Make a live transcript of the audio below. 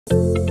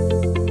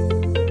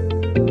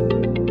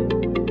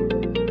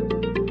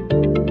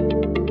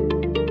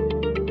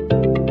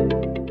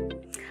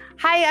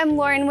Hi, I'm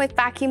Lauren with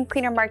Vacuum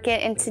Cleaner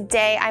Market, and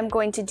today I'm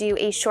going to do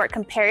a short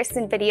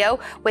comparison video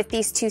with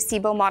these two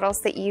SEBO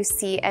models that you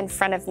see in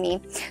front of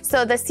me.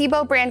 So the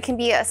SEBO brand can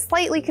be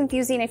slightly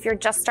confusing if you're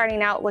just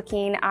starting out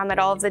looking at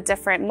all of the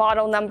different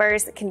model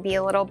numbers. It can be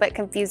a little bit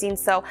confusing.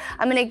 So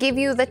I'm going to give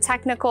you the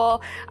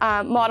technical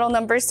model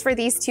numbers for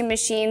these two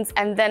machines,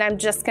 and then I'm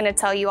just going to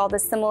tell you all the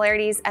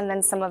similarities and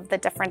then some of the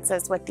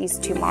differences with these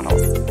two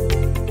models.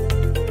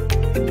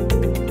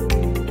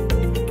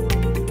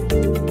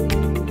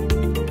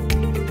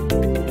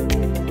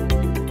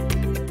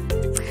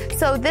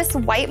 So this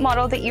white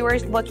model that you are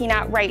looking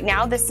at right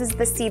now, this is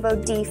the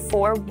SEBO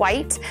D4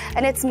 white,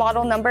 and its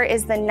model number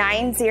is the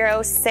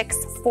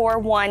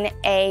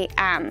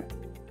 90641AM.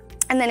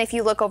 And then if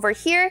you look over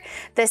here,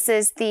 this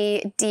is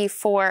the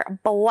D4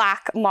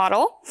 black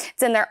model.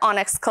 It's in their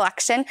Onyx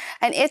collection,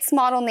 and its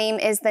model name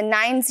is the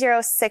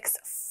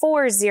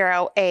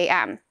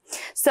 90640AM.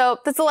 So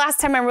that's the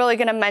last time I'm really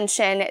going to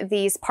mention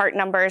these part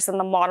numbers and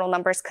the model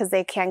numbers because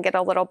they can get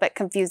a little bit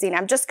confusing.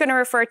 I'm just going to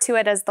refer to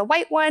it as the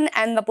white one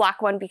and the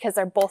black one because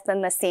they're both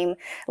in the same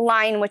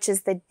line, which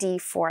is the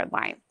D4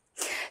 line.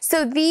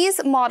 So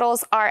these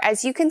models are,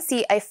 as you can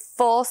see, a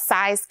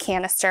full-size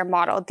canister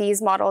model. These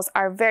models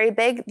are very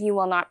big. You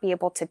will not be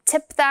able to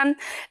tip them.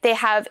 They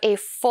have a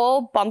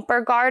full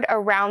bumper guard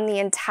around the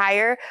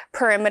entire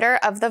perimeter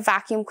of the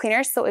vacuum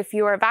cleaner. So if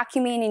you are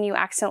vacuuming and you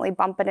accidentally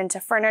bump it into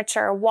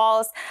furniture or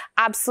walls,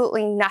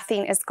 absolutely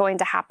nothing is going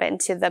to happen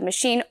to the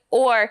machine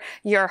or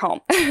your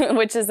home,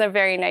 which is a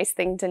very nice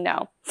thing to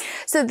know.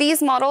 So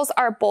these models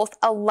are both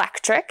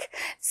electric.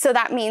 So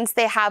that means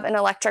they have an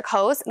electric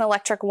hose, an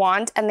electric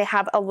wand, and they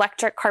have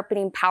electric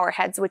carpeting power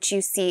heads, which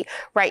you see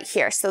right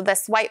here. So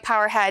this white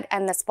power head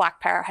and this black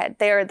power head,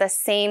 they are the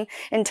same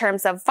in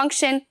terms of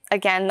function.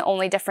 Again, the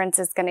only difference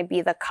is going to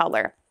be the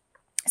color.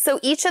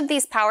 So each of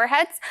these power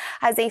heads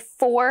has a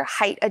 4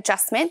 height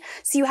adjustment.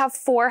 So you have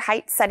 4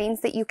 height settings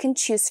that you can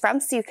choose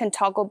from. So you can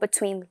toggle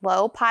between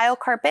low pile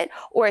carpet,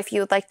 or if you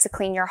would like to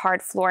clean your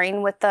hard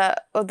flooring with the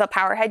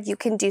power head, you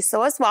can do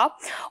so as well.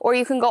 Or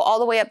you can go all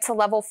the way up to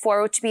level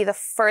 4, which would be the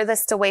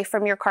furthest away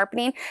from your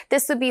carpeting.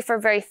 This would be for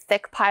very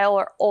thick pile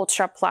or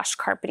ultra plush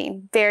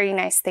carpeting. Very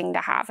nice thing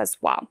to have as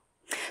well.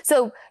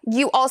 So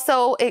you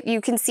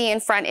can see in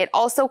front, it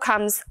also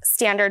comes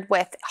standard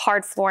with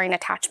hard flooring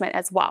attachment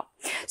as well.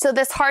 So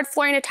this hard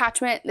flooring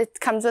attachment, it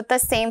comes with the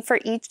same for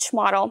each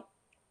model.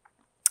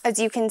 As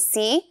you can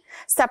see,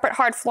 separate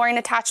hard flooring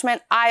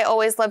attachment. I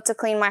always love to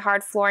clean my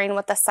hard flooring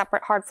with a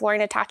separate hard flooring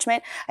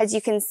attachment. As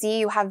you can see,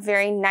 you have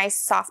very nice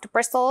soft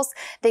bristles.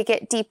 They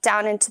get deep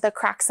down into the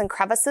cracks and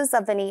crevices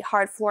of any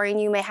hard flooring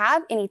you may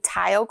have, any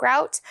tile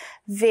grout.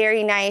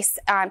 Very nice.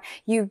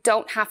 You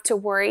don't have to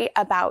worry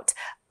about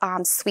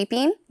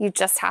sweeping. You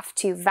just have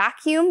to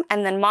vacuum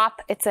and then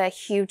mop. It's a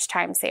huge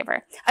time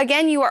saver.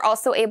 Again, you are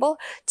also able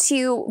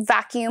to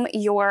vacuum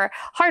your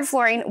hard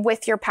flooring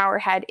with your power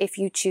head if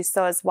you choose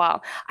so as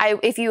well.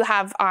 If you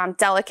have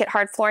delicate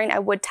hard flooring, I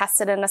would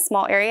test it in a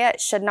small area.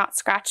 It should not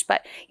scratch,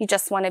 but you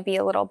just want to be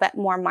a little bit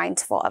more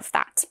mindful of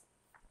that.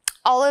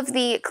 All of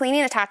the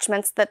cleaning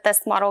attachments that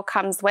this model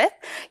comes with,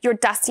 your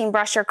dusting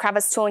brush, your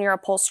crevice tool, and your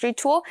upholstery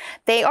tool,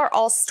 they are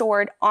all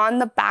stored on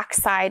the back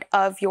side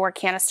of your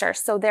canister.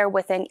 So they're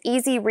within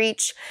easy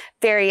reach,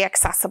 very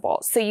accessible.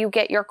 So you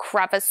get your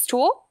crevice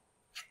tool.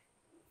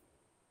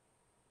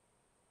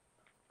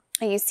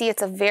 And you see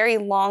it's a very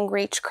long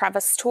reach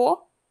crevice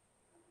tool.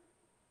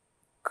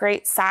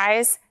 Great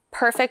size,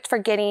 perfect for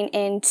getting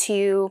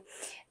into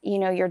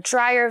your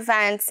dryer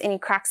vents, any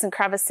cracks and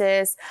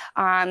crevices,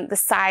 the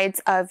sides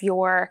of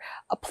your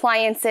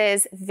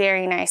appliances,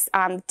 very nice,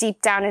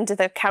 deep down into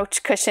the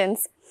couch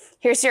cushions.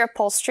 Here's your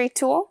upholstery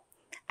tool.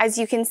 As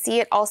you can see,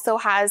 it also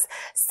has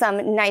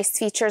some nice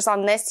features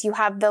on this. You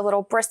have the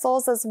little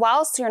bristles as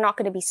well, so you're not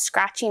going to be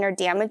scratching or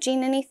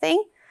damaging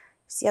anything.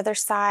 Here's the other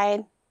side.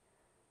 You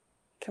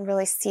can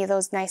really see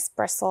those nice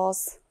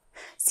bristles.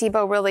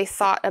 SEBO really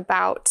thought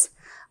about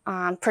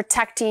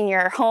protecting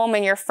your home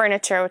and your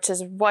furniture, which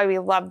is why we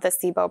love the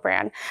SEBO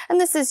brand. And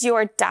this is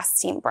your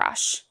dusting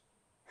brush.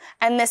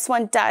 And this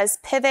one does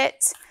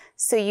pivot,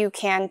 so you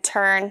can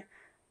turn,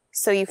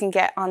 so you can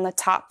get on the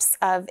tops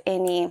of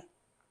any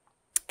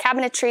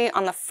cabinetry,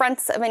 on the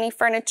fronts of any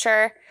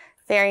furniture.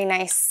 Very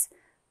nice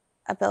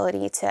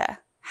ability to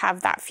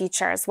have that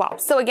feature as well.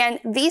 So again,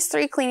 these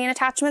 3 cleaning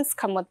attachments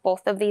come with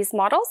both of these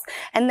models,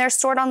 and they're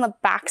stored on the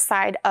back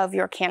side of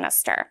your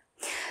canister.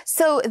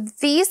 So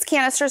these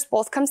canisters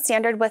both come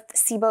standard with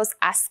SEBO's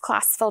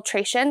S-Class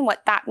filtration.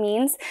 What that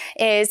means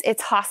is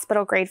it's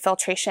hospital grade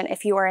filtration.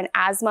 If you are an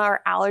asthma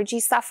or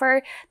allergy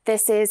sufferer,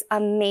 this is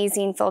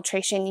amazing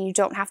filtration. You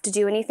don't have to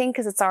do anything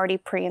because it's already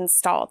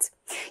pre-installed.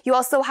 You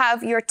also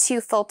have your 2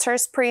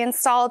 filters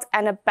pre-installed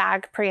and a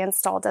bag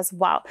pre-installed as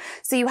well.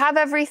 So you have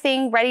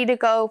everything ready to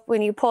go.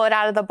 When you pull it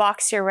out of the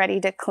box, you're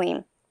ready to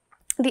clean.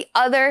 The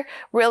other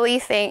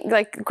great thing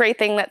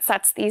that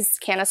sets these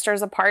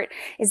canisters apart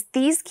is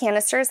these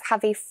canisters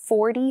have a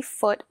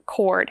 40-foot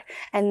cord,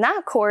 and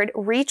that cord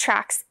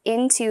retracts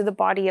into the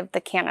body of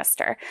the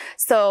canister.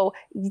 So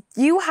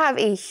you have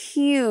a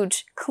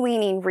huge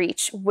cleaning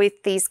reach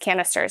with these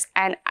canisters,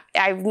 and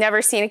I've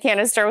never seen a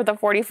canister with a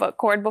 40-foot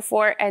cord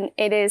before, and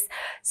it is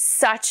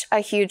such a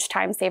huge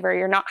time saver.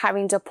 You're not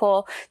having to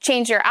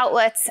change your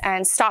outlets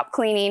and stop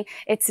cleaning.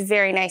 It's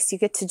very nice. You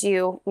get to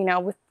do,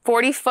 with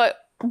 40-foot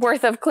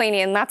worth of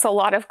cleaning. That's a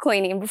lot of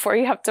cleaning before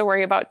you have to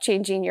worry about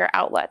changing your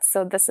outlets.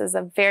 So this is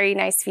a very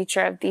nice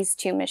feature of these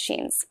two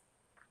machines.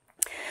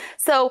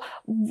 So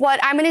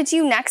what I'm going to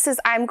do next is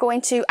I'm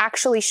going to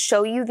actually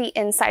show you the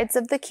insides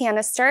of the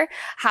canister,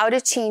 how to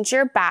change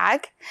your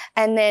bag,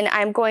 and then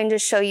I'm going to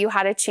show you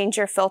how to change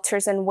your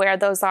filters and where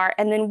those are,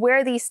 and then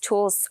where these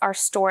tools are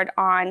stored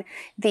on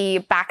the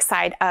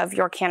backside of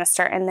your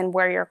canister, and then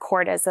where your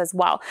cord is as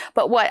well.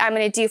 But what I'm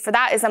going to do for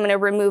that is I'm going to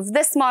remove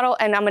this model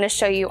and I'm going to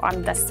show you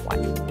on this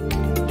one.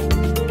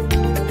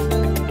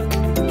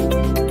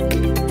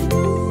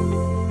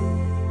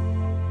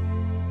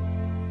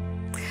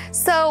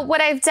 So what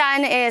I've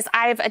done is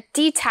I've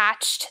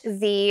detached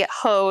the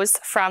hose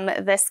from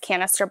this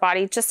canister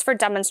body just for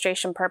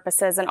demonstration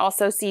purposes, and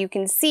also so you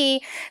can see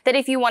that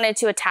if you wanted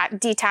to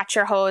detach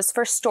your hose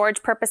for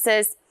storage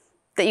purposes,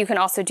 that you can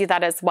also do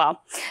that as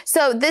well.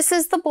 So this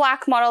is the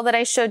black model that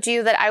I showed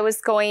you that I was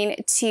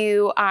going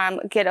to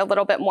get a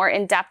little bit more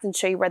in depth and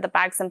show you where the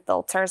bags and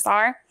filters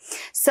are.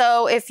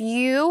 So if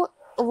you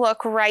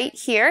look right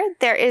here,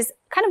 there is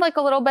kind of like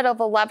a little bit of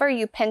a lever.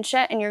 You pinch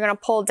it and you're going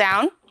to pull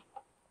down.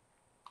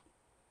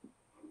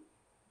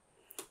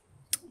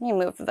 Let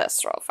me move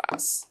this real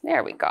fast.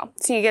 There we go.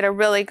 So you get a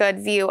really good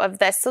view of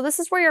this. So this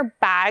is where your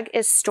bag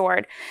is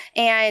stored,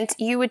 and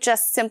you would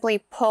just simply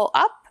pull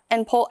up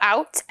and pull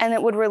out, and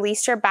it would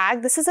release your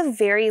bag. This is a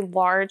very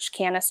large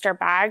canister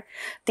bag.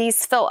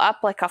 These fill up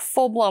like a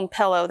full-blown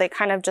pillow. They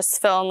kind of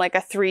just fill in like a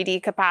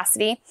 3D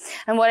capacity.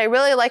 And what I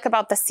really like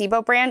about the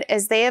SEBO brand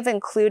is they have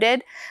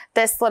included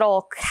this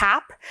little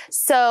cap.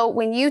 So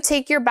when you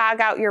take your bag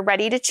out, you're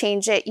ready to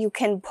change it, you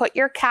can put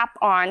your cap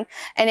on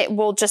and it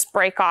will just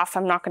break off.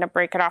 I'm not going to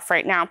break it off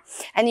right now.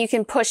 And you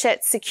can push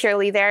it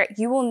securely there.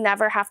 You will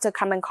never have to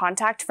come in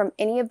contact from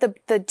any of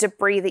the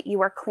debris that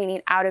you are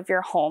cleaning out of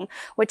your home,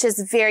 which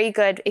is very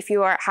good if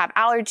you have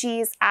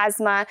allergies,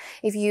 asthma,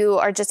 if you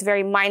are just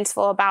very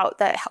mindful about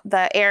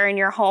the air in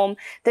your home.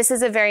 This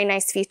is a very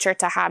nice feature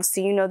to have,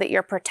 so you know that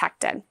you're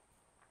protected.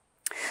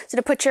 So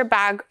to put your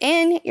bag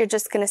in, you're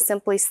just going to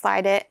simply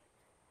slide it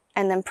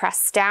and then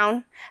press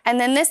down. And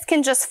then this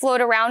can just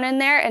float around in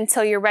there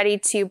until you're ready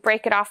to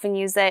break it off and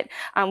use it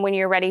when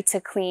you're ready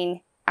to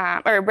clean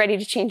or ready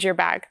to change your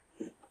bag.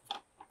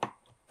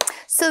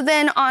 So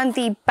then on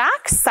the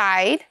back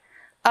side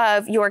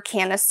of your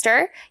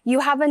canister,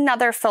 you have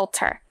another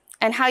filter.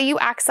 And how you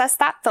access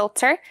that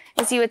filter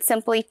is you would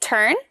simply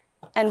turn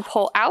and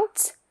pull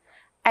out.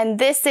 And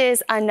this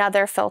is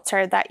another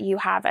filter that you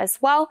have as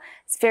well.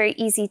 It's very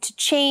easy to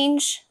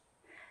change.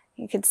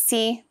 You can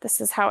see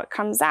this is how it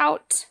comes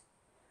out.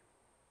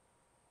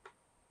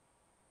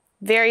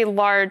 Very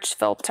large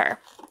filter.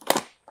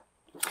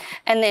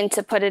 And then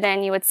to put it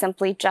in, you would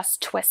simply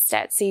just twist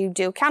it. So you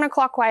do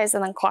counterclockwise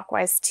and then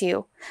clockwise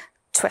to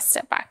twist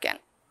it back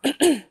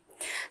in.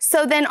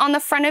 So then on the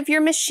front of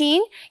your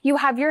machine, you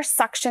have your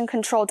suction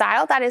control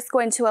dial. That is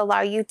going to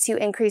allow you to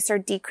increase or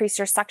decrease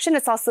your suction.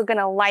 It's also going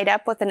to light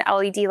up with an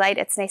LED light.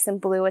 It's nice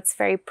and blue. It's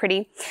very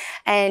pretty.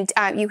 And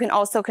you can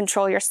also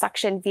control your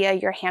suction via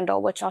your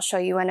handle, which I'll show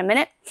you in a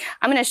minute.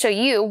 I'm going to show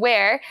you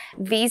where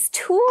these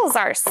tools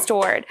are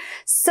stored.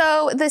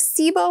 So the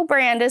SEBO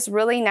brand is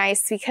really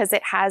nice because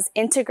it has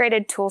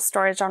integrated tool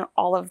storage on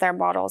all of their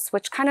models,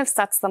 which kind of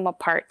sets them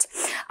apart.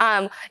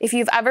 If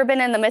you've ever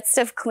been in the midst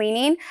of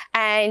cleaning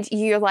and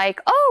you're like,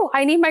 oh,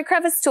 I need my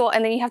crevice tool,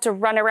 and then you have to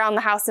run around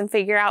the house and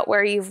figure out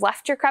where you've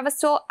left your crevice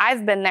tool,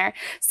 I've been there.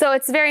 So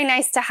it's very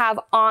nice to have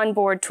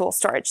onboard tool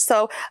storage.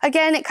 So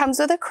again, it comes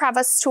with a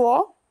crevice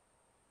tool,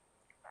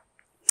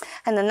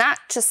 and then that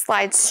just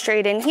slides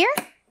straight in here.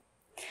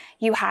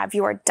 You have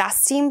your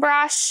dusting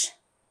brush,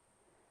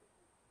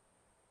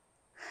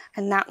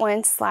 and that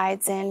one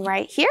slides in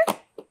right here.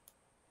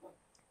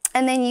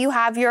 And then you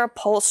have your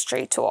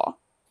upholstery tool.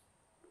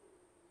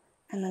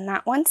 And then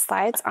that one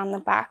slides on the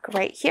back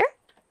right here.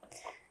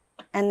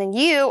 And then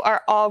you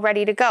are all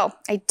ready to go.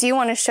 I do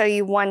want to show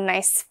you one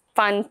nice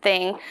fun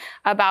thing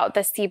about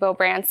the SEBO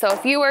brand. So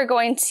if you were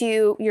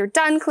you're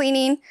done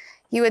cleaning,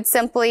 you would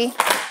simply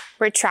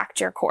retract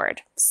your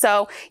cord.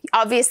 So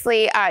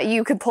obviously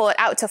you could pull it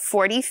out to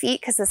 40 feet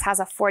because this has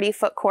a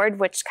 40-foot cord,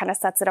 which kind of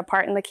sets it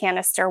apart in the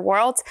canister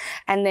world.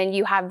 And then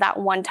you have that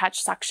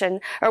one-touch suction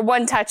or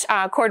one-touch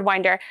cord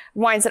winder,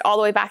 winds it all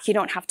the way back. You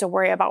don't have to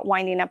worry about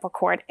winding up a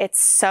cord.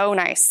 It's so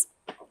nice.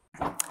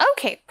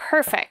 Okay,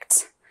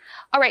 perfect.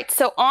 All right,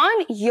 so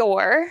on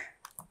your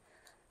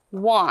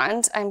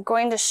wand, I'm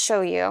going to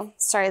show you,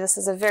 sorry, this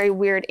is a very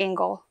weird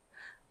angle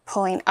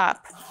pulling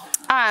up.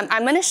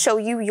 I'm going to show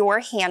you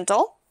your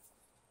handle.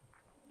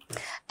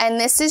 And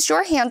this is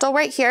your handle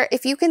right here.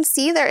 If you can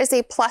see, there is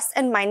a plus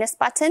and minus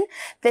button.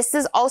 This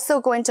is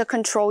also going to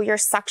control your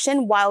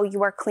suction while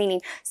you are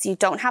cleaning. So you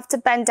don't have to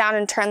bend down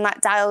and turn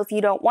that dial if you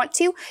don't want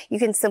to. You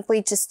can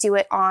simply just do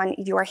it on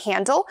your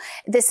handle.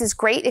 This is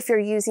great if you're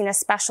using a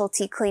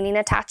specialty cleaning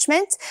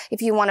attachment.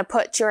 If you want to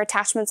put your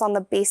attachments on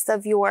the base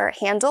of your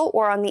handle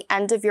or on the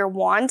end of your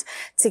wand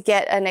to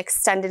get an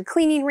extended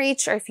cleaning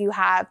reach, or if you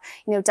have,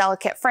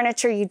 delicate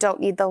furniture, you don't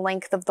need the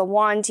length of the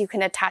wand. You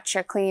can attach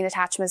your cleaning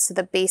attachments to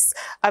the base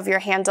of your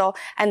handle,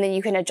 and then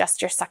you can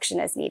adjust your suction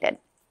as needed.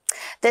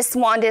 This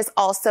wand is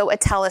also a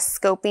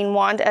telescoping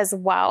wand as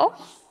well.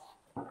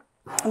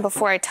 And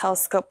before I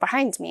telescope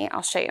behind me,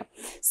 I'll show you.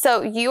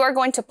 So you are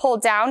going to pull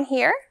down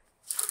here,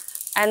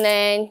 and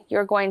then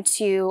you're going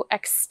to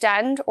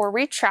extend or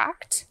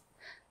retract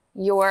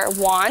your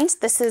wand.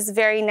 This is a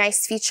very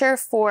nice feature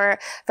for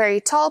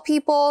very tall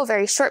people,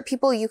 very short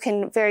people. You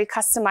can very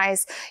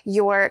customize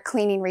your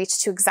cleaning reach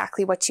to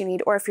exactly what you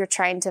need, or if you're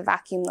trying to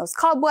vacuum those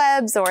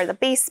cobwebs or the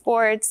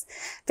baseboards.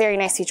 Very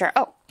nice feature.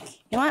 Oh,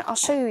 you know what? I'll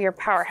show you your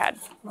power head.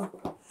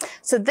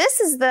 So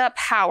this is the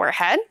power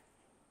head.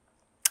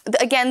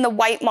 Again, the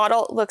white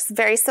model looks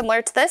very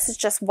similar to this. It's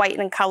just white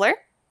in color.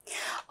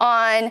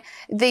 On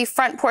the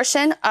front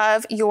portion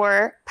of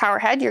your power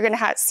head, you're going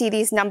to see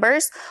these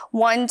numbers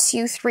 1,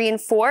 2, 3,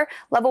 and 4.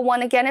 Level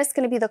 1 again is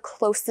going to be the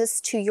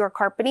closest to your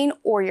carpeting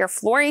or your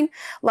flooring.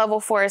 Level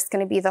 4 is going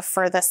to be the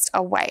furthest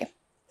away.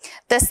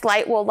 This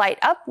light will light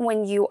up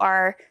when you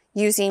are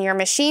using your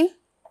machine.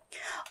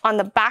 On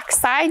the back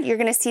side, you're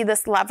going to see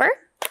this lever.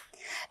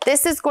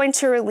 This is going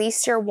to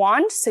release your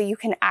wand so you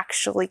can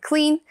actually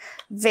clean.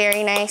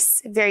 Very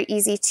nice, very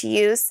easy to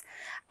use.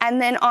 And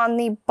then on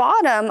the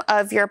bottom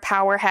of your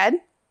power head,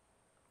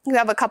 you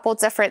have a couple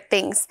different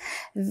things.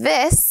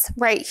 This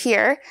right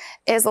here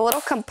is a little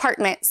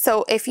compartment.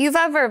 So if you've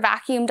ever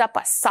vacuumed up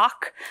a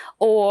sock,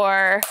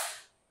 or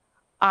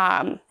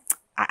I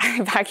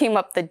vacuum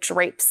up the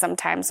drapes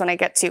sometimes when I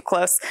get too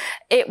close,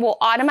 it will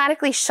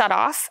automatically shut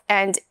off,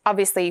 and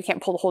obviously you can't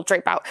pull the whole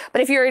drape out.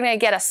 But if you're gonna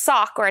get a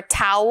sock or a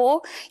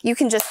towel, you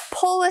can just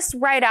pull this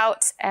right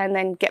out and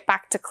then get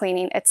back to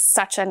cleaning. It's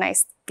such a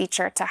nice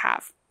feature to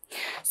have.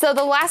 So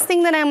the last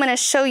thing that I'm going to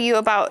show you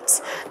about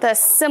the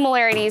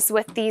similarities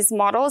with these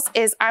models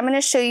is I'm going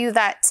to show you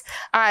that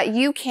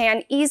you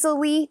can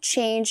easily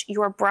change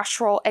your brush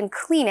roll and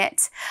clean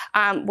it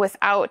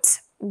without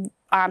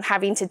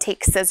having to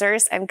take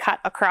scissors and cut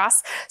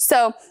across.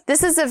 So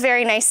this is a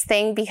very nice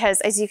thing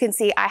because, as you can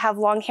see, I have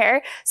long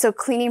hair, so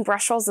cleaning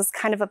brush rolls is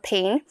kind of a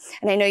pain,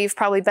 and I know you've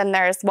probably been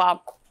there as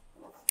well.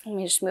 Let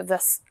me just move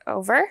this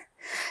over.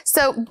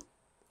 So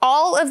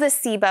all of the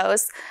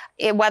SEBOs,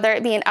 whether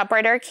it be an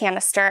upright or a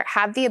canister,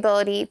 have the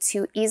ability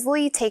to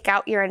easily take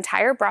out your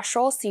entire brush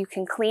roll so you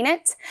can clean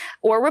it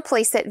or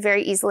replace it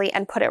very easily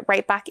and put it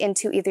right back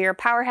into either your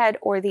power head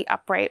or the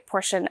upright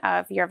portion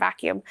of your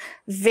vacuum.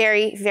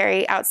 Very,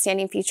 very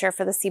outstanding feature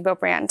for the SEBO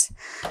brand.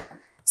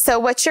 So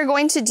what you're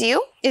going to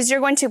do is you're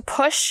going to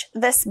push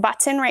this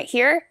button right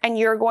here, and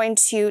you're going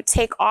to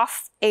take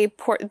off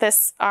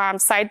this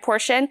side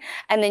portion,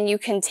 and then you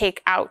can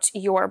take out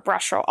your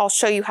brush roll. I'll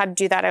show you how to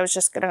do that. I was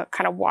just going to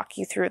kind of walk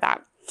you through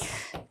that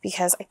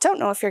because I don't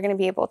know if you're going to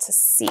be able to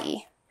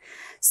see.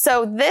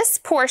 So this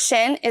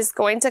portion is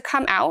going to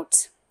come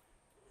out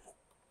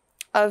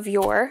of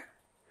your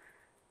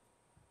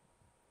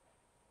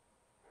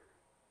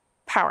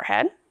power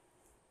head.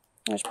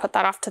 I'll just put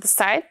that off to the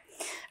side,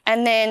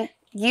 and then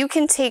you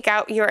can take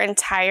out your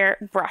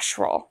entire brush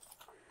roll.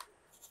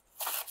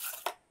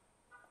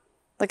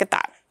 Look at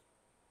that.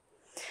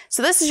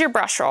 So this is your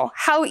brush roll.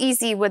 How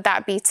easy would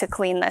that be to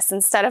clean this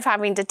instead of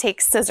having to take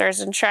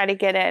scissors and try to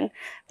get in?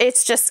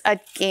 It's just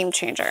a game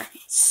changer.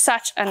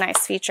 Such a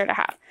nice feature to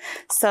have.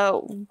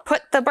 So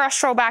put the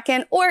brush roll back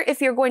in, or if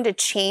you're going to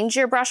change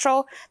your brush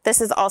roll, this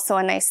is also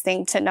a nice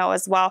thing to know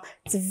as well.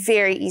 It's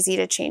very easy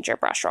to change your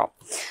brush roll.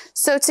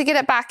 So to get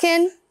it back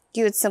in,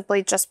 you would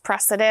simply just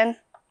press it in.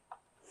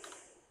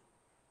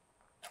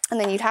 And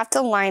then you'd have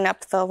to line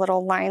up the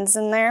little lines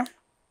in there.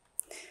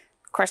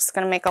 Of course, it's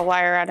going to make a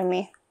liar out of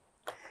me.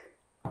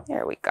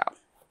 There we go.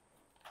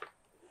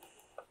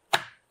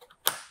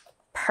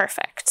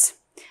 Perfect.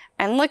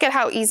 And look at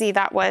how easy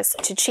that was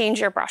to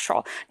change your brush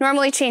roll.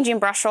 Normally changing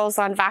brush rolls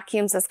on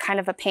vacuums is kind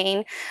of a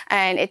pain,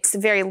 and it's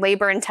very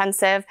labor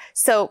intensive.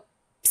 So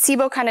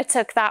SEBO kind of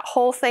took that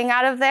whole thing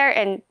out of there,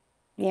 and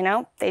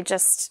they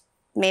just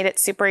made it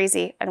super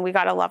easy, and we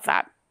got to love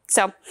that.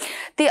 So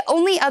the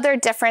only other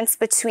difference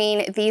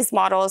between these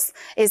models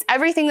is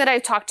everything that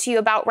I've talked to you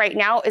about right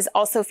now is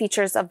also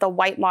features of the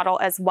white model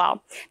as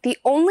well. The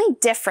only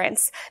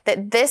difference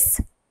that this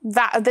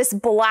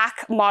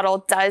black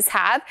model does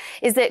have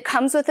is that it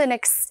comes with an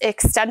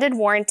extended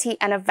warranty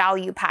and a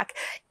value pack.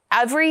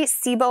 Every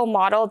SEBO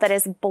model that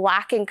is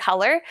black in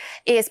color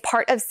is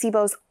part of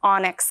SEBO's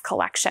Onyx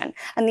collection.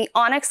 And the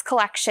Onyx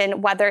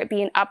collection, whether it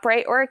be an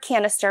upright or a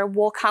canister,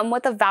 will come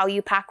with a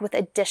value pack with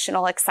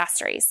additional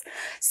accessories.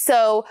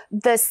 So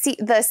the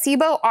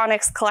SEBO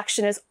Onyx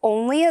collection is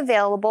only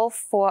available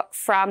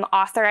from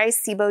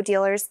authorized SEBO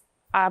dealers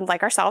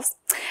like ourselves,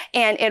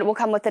 and it will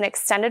come with an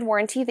extended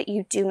warranty that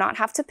you do not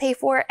have to pay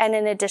for and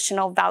an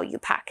additional value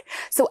pack.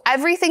 So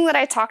everything that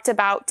I talked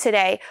about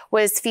today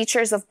was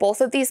features of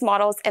both of these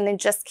models, and then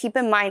just keep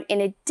in mind,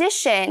 in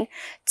addition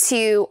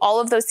to all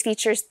of those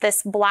features,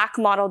 this black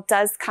model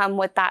does come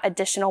with that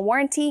additional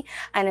warranty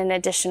and an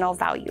additional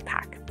value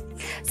pack.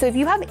 So if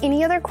you have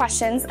any other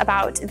questions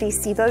about the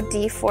SEBO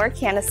D4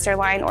 canister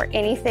line or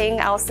anything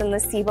else in the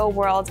SEBO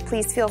world,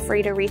 please feel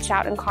free to reach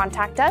out and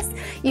contact us.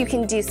 You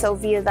can do so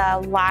via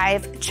the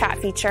live chat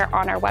feature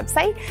on our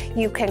website.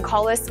 You can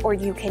call us or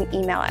you can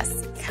email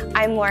us.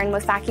 I'm Lauren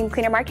with Vacuum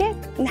Cleaner Market,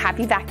 and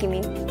happy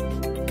vacuuming.